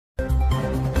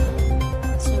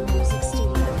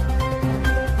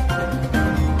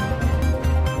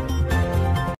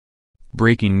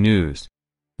Breaking news.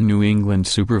 New England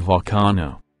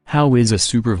Supervolcano. How is a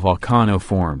supervolcano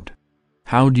formed?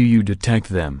 How do you detect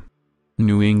them?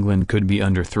 New England could be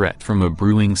under threat from a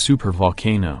brewing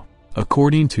supervolcano,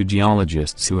 according to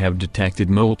geologists who have detected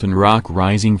molten rock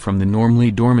rising from the normally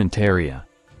dormant area.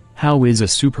 How is a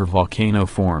supervolcano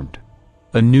formed?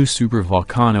 A new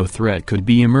supervolcano threat could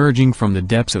be emerging from the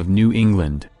depths of New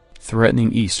England,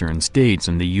 threatening eastern states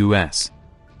in the U.S.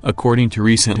 According to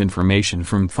recent information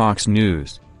from Fox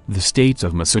News, the states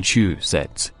of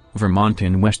Massachusetts, Vermont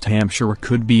and West Hampshire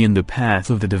could be in the path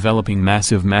of the developing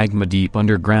massive magma deep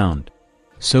underground.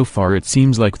 So far it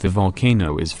seems like the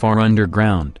volcano is far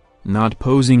underground, not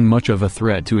posing much of a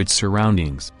threat to its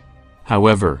surroundings.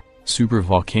 However,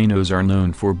 supervolcanoes are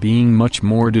known for being much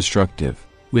more destructive,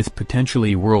 with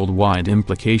potentially worldwide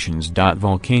implications.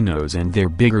 Volcanoes and their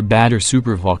bigger badder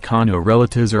supervolcano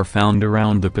relatives are found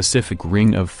around the Pacific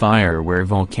Ring of Fire, where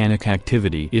volcanic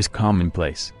activity is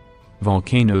commonplace.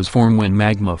 Volcanoes form when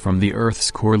magma from the Earth's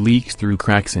core leaks through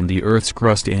cracks in the Earth's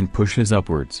crust and pushes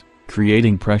upwards,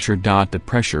 creating pressure. The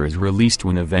pressure is released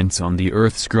when events on the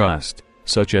Earth's crust,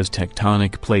 such as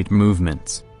tectonic plate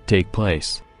movements, take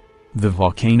place. The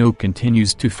volcano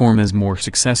continues to form as more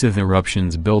successive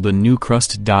eruptions build a new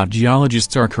crust.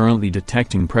 Geologists are currently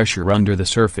detecting pressure under the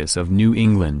surface of New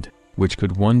England, which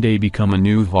could one day become a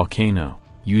new volcano,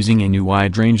 using a new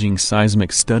wide-ranging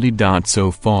seismic study.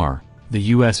 So far, the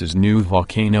U.S.'s new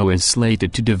volcano is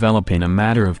slated to develop in a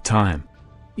matter of time.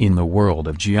 In the world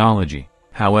of geology,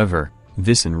 however,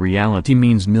 this in reality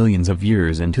means millions of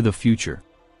years into the future.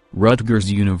 Rutgers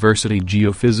University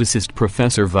geophysicist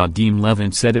Professor Vadim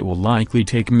Levin said it will likely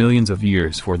take millions of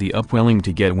years for the upwelling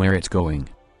to get where it's going.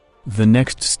 The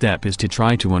next step is to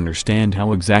try to understand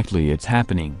how exactly it's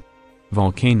happening.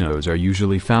 Volcanoes are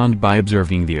usually found by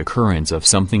observing the occurrence of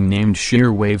something named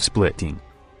shear wave splitting.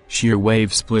 Shear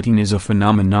wave splitting is a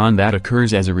phenomenon that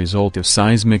occurs as a result of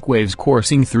seismic waves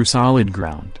coursing through solid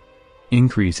ground.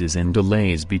 Increases and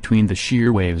delays between the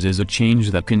shear waves is a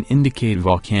change that can indicate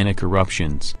volcanic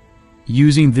eruptions.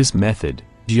 Using this method,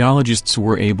 geologists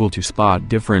were able to spot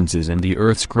differences in the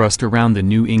Earth's crust around the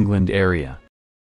New England area,